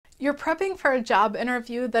You're prepping for a job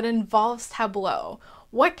interview that involves Tableau.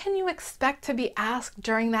 What can you expect to be asked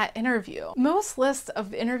during that interview? Most lists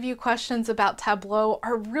of interview questions about Tableau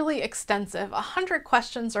are really extensive, 100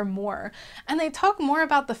 questions or more, and they talk more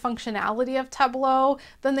about the functionality of Tableau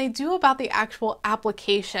than they do about the actual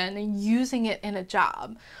application and using it in a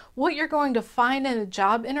job. What you're going to find in a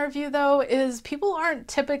job interview, though, is people aren't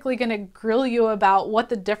typically going to grill you about what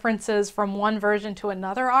the differences from one version to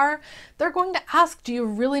another are. They're going to ask, do you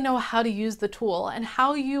really know how to use the tool and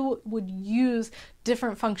how you would use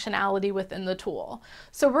different functionality within the tool.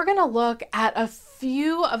 So we're going to look at a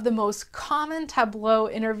few of the most common Tableau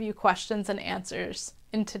interview questions and answers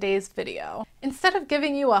in today's video. Instead of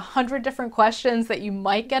giving you 100 different questions that you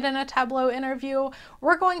might get in a Tableau interview,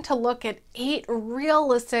 we're going to look at 8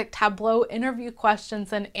 realistic Tableau interview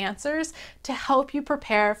questions and answers to help you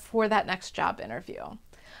prepare for that next job interview.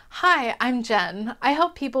 Hi, I'm Jen. I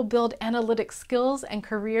help people build analytics skills and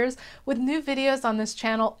careers with new videos on this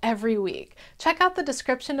channel every week. Check out the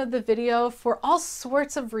description of the video for all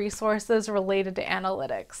sorts of resources related to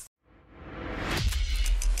analytics.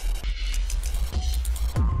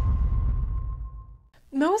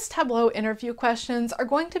 Most Tableau interview questions are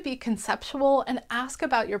going to be conceptual and ask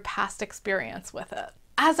about your past experience with it.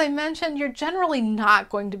 As I mentioned, you're generally not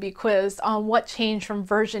going to be quizzed on what changed from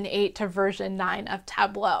version 8 to version 9 of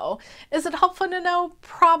Tableau. Is it helpful to know?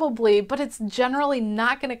 Probably, but it's generally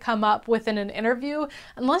not going to come up within an interview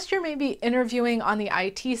unless you're maybe interviewing on the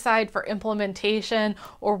IT side for implementation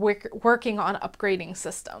or working on upgrading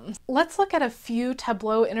systems. Let's look at a few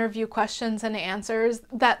Tableau interview questions and answers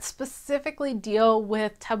that specifically deal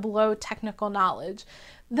with Tableau technical knowledge.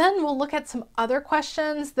 Then we'll look at some other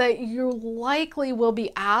questions that you likely will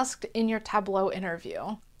be asked in your Tableau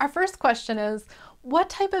interview. Our first question is, what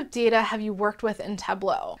type of data have you worked with in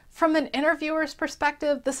Tableau? From an interviewer's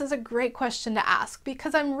perspective, this is a great question to ask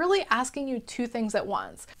because I'm really asking you 2 things at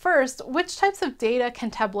once. First, which types of data can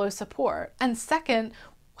Tableau support? And second,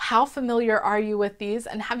 how familiar are you with these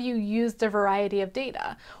and have you used a variety of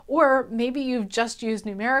data? Or maybe you've just used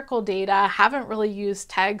numerical data, haven't really used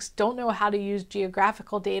text, don't know how to use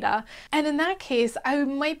geographical data. And in that case, I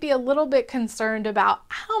might be a little bit concerned about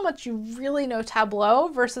how much you really know Tableau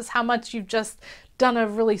versus how much you've just done a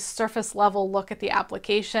really surface level look at the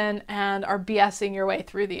application and are BSing your way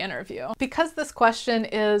through the interview. Because this question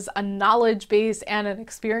is a knowledge-based and an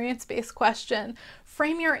experience-based question,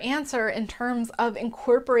 frame your answer in terms of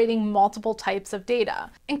incorporating multiple types of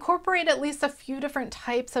data. Incorporate at least a few different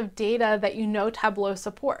types of data that you know Tableau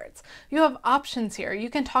supports. You have options here.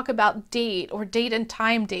 You can talk about date or date and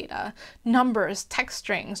time data, numbers, text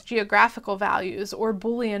strings, geographical values, or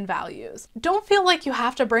Boolean values. Don't feel like you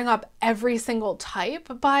have to bring up every single type,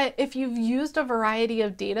 but if you've used a variety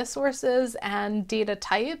of data sources and data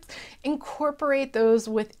types, incorporate those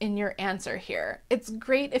within your answer here. It's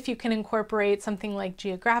great if you can incorporate something like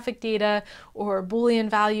geographic data or Boolean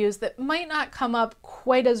values that might not come up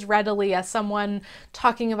quite as readily as someone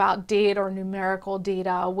talking about date or numerical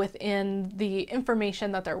data within the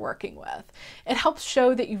information that they're working with. It helps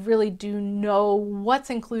show that you really do know what's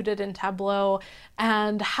included in Tableau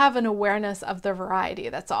and have an awareness of the variety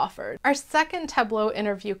that's offered. Our second Tableau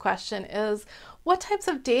interview question is, what types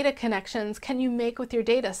of data connections can you make with your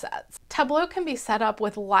data sets? Tableau can be set up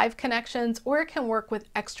with live connections or it can work with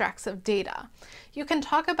extracts of data. You can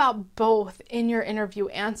talk about both in your interview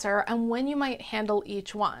answer and when you might handle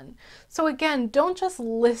each one. So again, don't just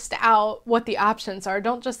list out what the options are.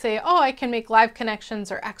 Don't just say, oh, I can make live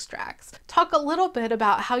connections or extracts. Talk a little bit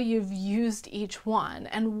about how you've used each one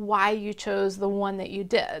and why you chose the one that you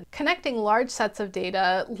did. Connecting large sets of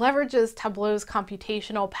data leverages Tableau's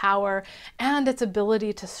computational power and its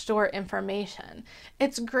ability to store information.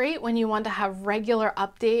 It's great when you want to have regular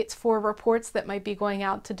updates for reports that might be going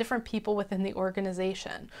out to different people within the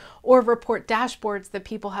organization, or report dashboards that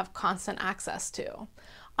people have constant access to.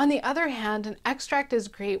 On the other hand, an extract is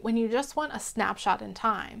great when you just want a snapshot in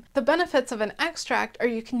time. The benefits of an extract are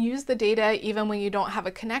you can use the data even when you don't have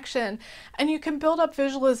a connection, and you can build up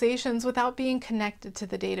visualizations without being connected to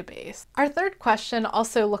the database. Our third question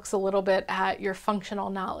also looks a little bit at your functional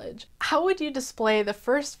knowledge. How would you display the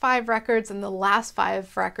first 5 records and the last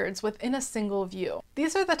 5 records within a single view?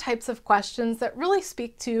 These are the types of questions that really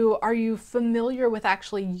speak to, are you familiar with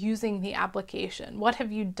actually using the application? What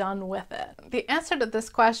have you done with it? The answer to this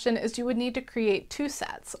question is you would need to create 2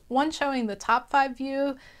 sets, one showing the top 5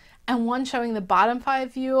 view and one showing the bottom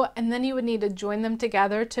 5 view, and then you would need to join them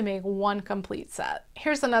together to make one complete set.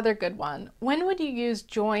 Here's another good one. When would you use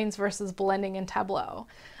joins versus blending in Tableau?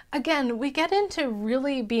 Again, we get into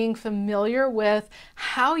really being familiar with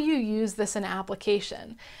how you use this in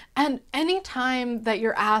application. And anytime that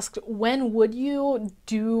you're asked, when would you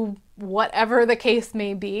do whatever the case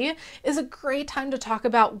may be, is a great time to talk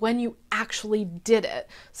about when you actually did it.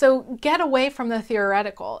 So get away from the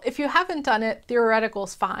theoretical. If you haven't done it, theoretical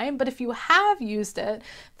is fine, but if you have used it,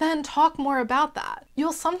 then talk more about that.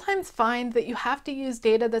 You'll sometimes find that you have to use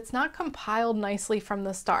data that's not compiled nicely from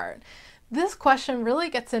the start. This question really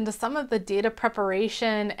gets into some of the data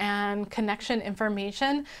preparation and connection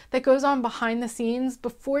information that goes on behind the scenes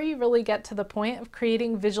before you really get to the point of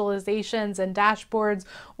creating visualizations and dashboards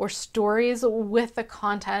or stories with the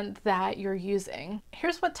content that you're using.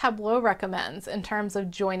 Here's what Tableau recommends in terms of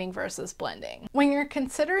joining versus blending. When you're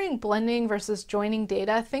considering blending versus joining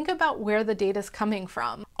data, think about where the data is coming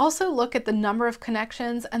from. Also look at the number of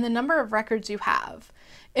connections and the number of records you have.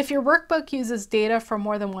 If your workbook uses data from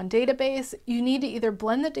more than one database, you need to either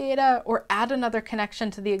blend the data or add another connection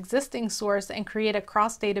to the existing source and create a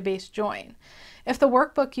cross-database join. If the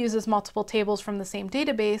workbook uses multiple tables from the same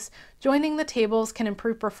database, joining the tables can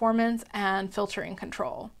improve performance and filtering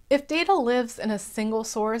control. If data lives in a single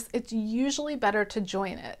source, it's usually better to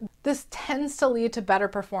join it. This tends to lead to better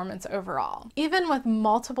performance overall. Even with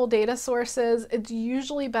multiple data sources, it's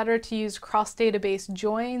usually better to use cross-database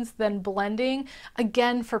joins than blending,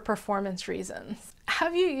 again for performance reasons.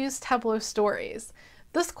 Have you used Tableau stories?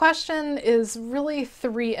 This question is really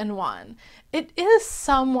 3-in-1. It is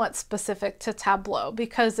somewhat specific to Tableau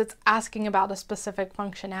because it's asking about a specific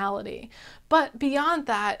functionality. But beyond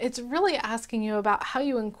that, it's really asking you about how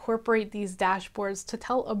you incorporate these dashboards to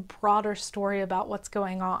tell a broader story about what's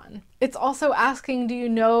going on. It's also asking, do you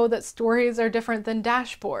know that stories are different than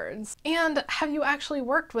dashboards? And have you actually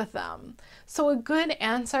worked with them? So a good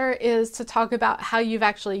answer is to talk about how you've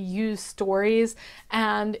actually used stories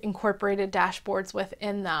and incorporated dashboards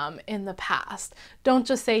within them in the past. Don't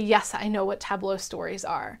just say, yes, I know what Tableau stories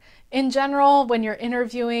are. In general, when you're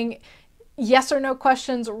interviewing, yes or no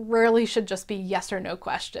questions rarely should just be yes or no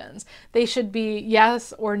questions. They should be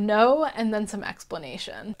yes or no and then some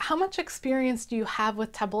explanation. How much experience do you have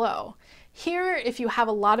with Tableau? Here, if you have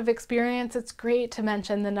a lot of experience, it's great to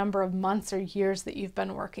mention the number of months or years that you've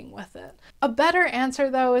been working with it. A better answer,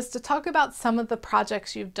 though, is to talk about some of the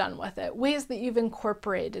projects you've done with it, ways that you've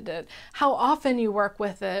incorporated it, how often you work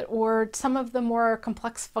with it, or some of the more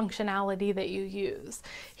complex functionality that you use.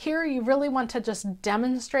 Here, you really want to just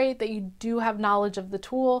demonstrate that you do have knowledge of the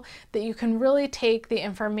tool, that you can really take the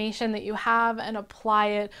information that you have and apply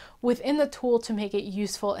it within the tool to make it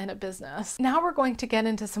useful in a business. Now we're going to get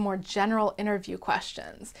into some more general interview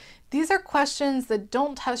questions. These are questions that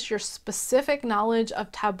don't test your specific knowledge of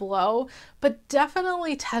Tableau, but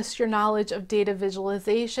definitely test your knowledge of data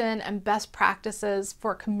visualization and best practices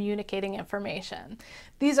for communicating information.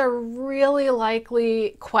 These are really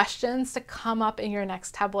likely questions to come up in your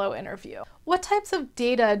next Tableau interview. What types of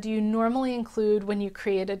data do you normally include when you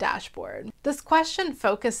create a dashboard? This question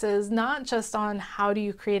focuses not just on how do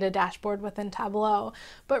you create a dashboard within Tableau,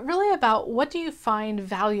 but really about what do you find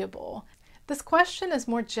valuable. This question is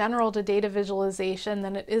more general to data visualization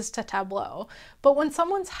than it is to Tableau, but when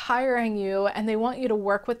someone's hiring you and they want you to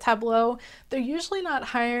work with Tableau, they're usually not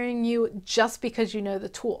hiring you just because you know the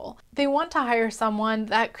tool. They want to hire someone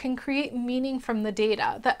that can create meaning from the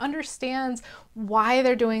data, that understands why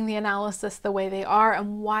they're doing the analysis the way they are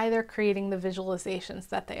and why they're creating the visualizations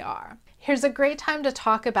that they are. Here's a great time to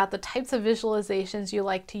talk about the types of visualizations you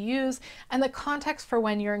like to use and the context for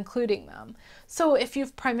when you're including them. So if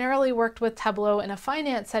you've primarily worked with Tableau in a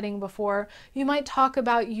finance setting before, you might talk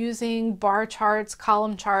about using bar charts,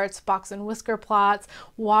 column charts, box and whisker plots,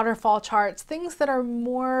 waterfall charts, things that are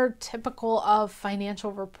more typical of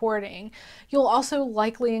financial reporting. You'll also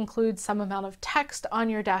likely include some amount of text on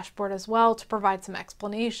your dashboard as well to provide some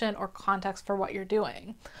explanation or context for what you're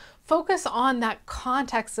doing. Focus on that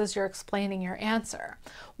context as you're explaining your answer.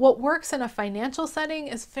 What works in a financial setting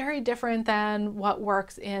is very different than what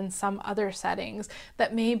works in some other settings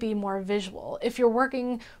that may be more visual. If you're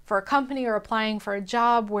working for a company or applying for a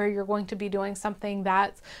job where you're going to be doing something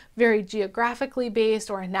that's very geographically based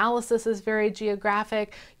or analysis is very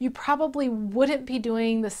geographic, you probably wouldn't be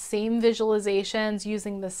doing the same visualizations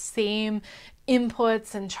using the same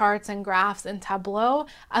inputs and charts and graphs in Tableau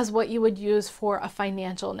as what you would use for a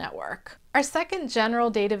financial network. Our second general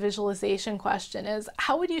data visualization question is,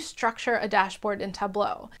 how would you structure a dashboard in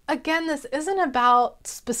Tableau? Again, this isn't about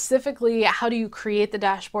specifically how do you create the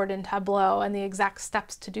dashboard in Tableau and the exact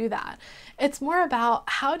steps to do that. It's more about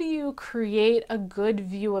how do you create a good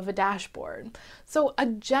view of a dashboard. So a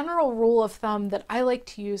general rule of thumb that I like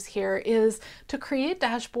to use here is to create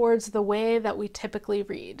dashboards the way that we typically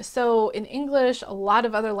read. So in English, a lot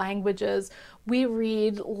of other languages, we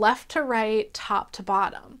read left to right, top to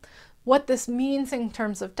bottom. What this means in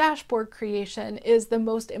terms of dashboard creation is the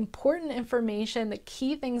most important information, the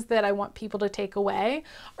key things that I want people to take away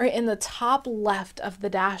are in the top left of the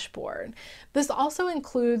dashboard. This also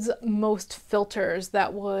includes most filters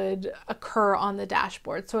that would occur on the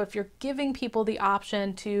dashboard. So if you're giving people the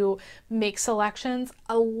option to make selections,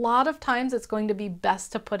 a lot of times it's going to be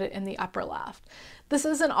best to put it in the upper left. This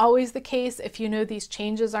isn't always the case. If you know these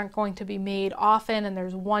changes aren't going to be made often and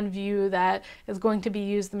there's one view that is going to be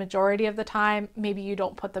used the majority of the time, maybe you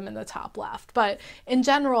don't put them in the top left. But in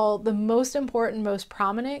general, the most important, most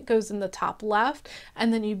prominent goes in the top left,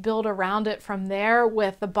 and then you build around it from there,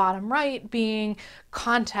 with the bottom right being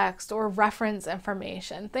context or reference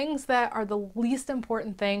information, things that are the least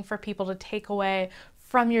important thing for people to take away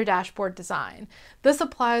from your dashboard design. This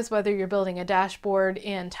applies whether you're building a dashboard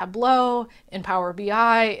in Tableau, in Power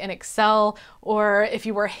BI, in Excel, or if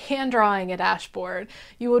you were hand drawing a dashboard.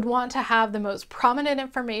 You would want to have the most prominent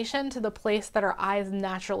information to the place that our eyes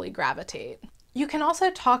naturally gravitate. You can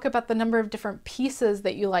also talk about the number of different pieces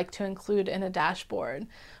that you like to include in a dashboard.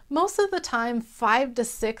 Most of the time, 5 to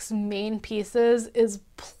 6 main pieces is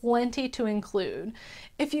plenty to include.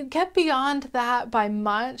 If you get beyond that by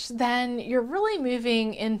much, then you're really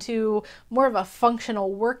moving into more of a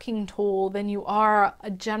functional working tool than you are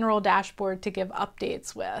a general dashboard to give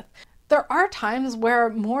updates with. There are times where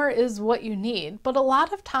more is what you need, but a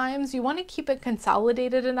lot of times you want to keep it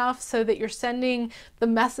consolidated enough so that you're sending the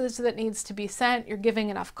message that needs to be sent, you're giving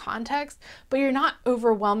enough context, but you're not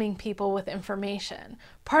overwhelming people with information.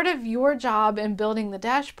 Part of your job in building the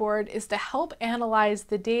dashboard is to help analyze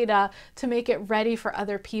the data to make it ready for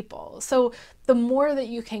other people. So the more that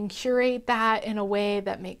you can curate that in a way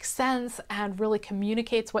that makes sense and really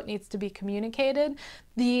communicates what needs to be communicated,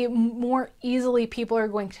 the more easily people are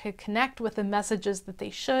going to connect with the messages that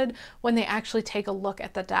they should when they actually take a look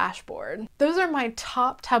at the dashboard. Those are my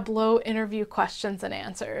top Tableau interview questions and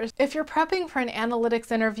answers. If you're prepping for an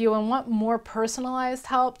analytics interview and want more personalized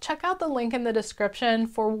help, check out the link in the description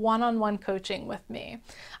for one-on-one coaching with me.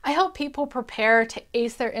 I help people prepare to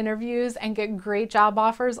ace their interviews and get great job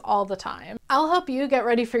offers all the time. I'll help you get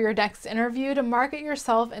ready for your next interview to market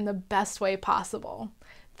yourself in the best way possible.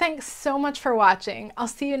 Thanks so much for watching. I'll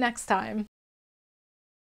see you next time.